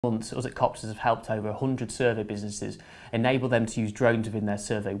months, us at Copters have helped over 100 survey businesses enable them to use drones within their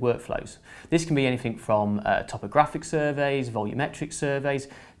survey workflows. This can be anything from topographic surveys, volumetric surveys,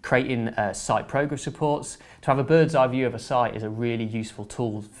 creating site progress reports. To have a bird's eye view of a site is a really useful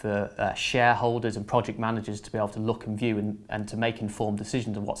tool for shareholders and project managers to be able to look and view and to make informed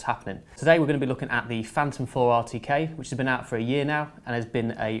decisions on what's happening. Today we're going to be looking at the Phantom 4 RTK, which has been out for a year now and has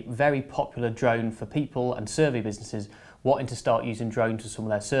been a very popular drone for people and survey businesses wanting to start using drones for some of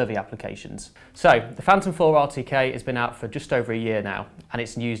their survey applications. So the Phantom 4 RTK has been out for just over a year now and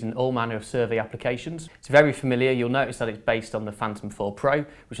it's used in all manner of survey applications. It's very familiar. You'll notice that it's based on the Phantom 4 Pro,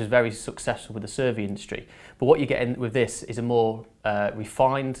 which was very successful with the survey industry. But what you get in with this is a more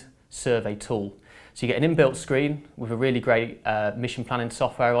refined survey tool. So you get an inbuilt screen with a really great mission planning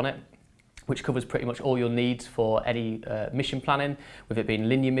software on it, which covers pretty much all your needs for any mission planning, with it being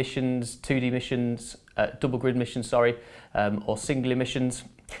linear missions, 2D missions, double grid missions, or singular missions.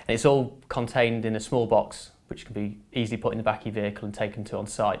 And it's all contained in a small box, which can be easily put in the back of your vehicle and taken to on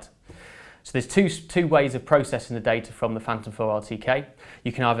site. So there's two ways of processing the data from the Phantom 4 RTK.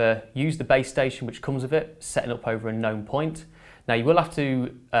 You can either use the base station which comes with it, setting up over a known point. Now you will have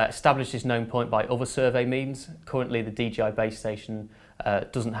to establish this known point by other survey means. Currently the DJI base station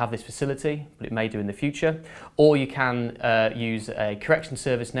doesn't have this facility, but it may do in the future. Or you can use a correction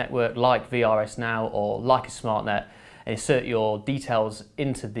service network like VRS Now or like a SmartNet and insert your details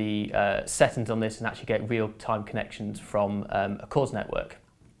into the settings on this and actually get real-time connections from a cause network.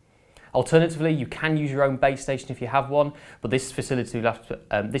 Alternatively, you can use your own base station if you have one, but this facility will have to,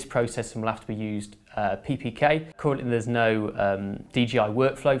 this processing will have to be used PPK. Currently there's no DJI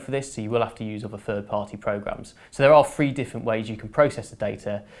workflow for this, so you will have to use other third-party programs. So there are 3 different ways you can process the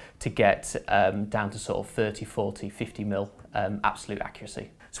data to get down to sort of 30, 40, 50 mil absolute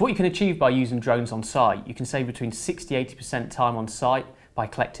accuracy. So what you can achieve by using drones on site, you can save between 60–80% time on site by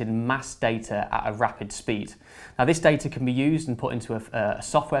collecting mass data at a rapid speed. Now this data can be used and put into a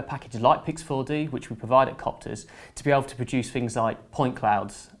software package like Pix4D, which we provide at Copters, to be able to produce things like point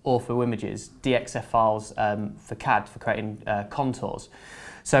clouds, ortho images, DXF files for CAD for creating contours.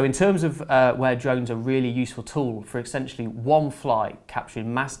 So in terms of where drones are a really useful tool for essentially one flight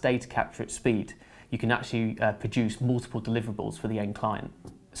capturing mass data capture at speed, you can actually produce multiple deliverables for the end client.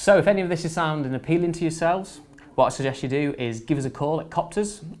 So if any of this is sounding appealing to yourselves, what I suggest you do is give us a call at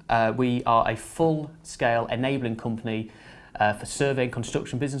Copters. We are a full-scale enabling company for survey and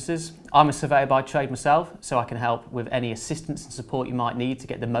construction businesses. I'm a surveyor by trade myself, so I can help with any assistance and support you might need to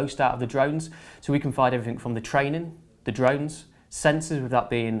get the most out of the drones. So we can provide everything from the training, the drones, sensors, with that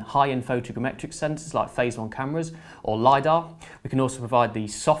being high-end photogrammetric sensors like phase 1 cameras or LiDAR. We can also provide the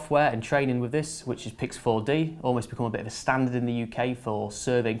software and training with this, which is Pix4D, almost become a bit of a standard in the UK for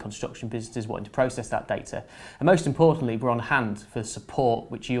survey and construction businesses wanting to process that data. And most importantly, we're on hand for support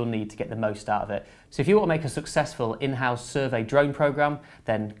which you'll need to get the most out of it. So if you want to make a successful in-house survey drone program,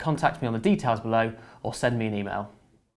 then contact me on the details below or send me an email.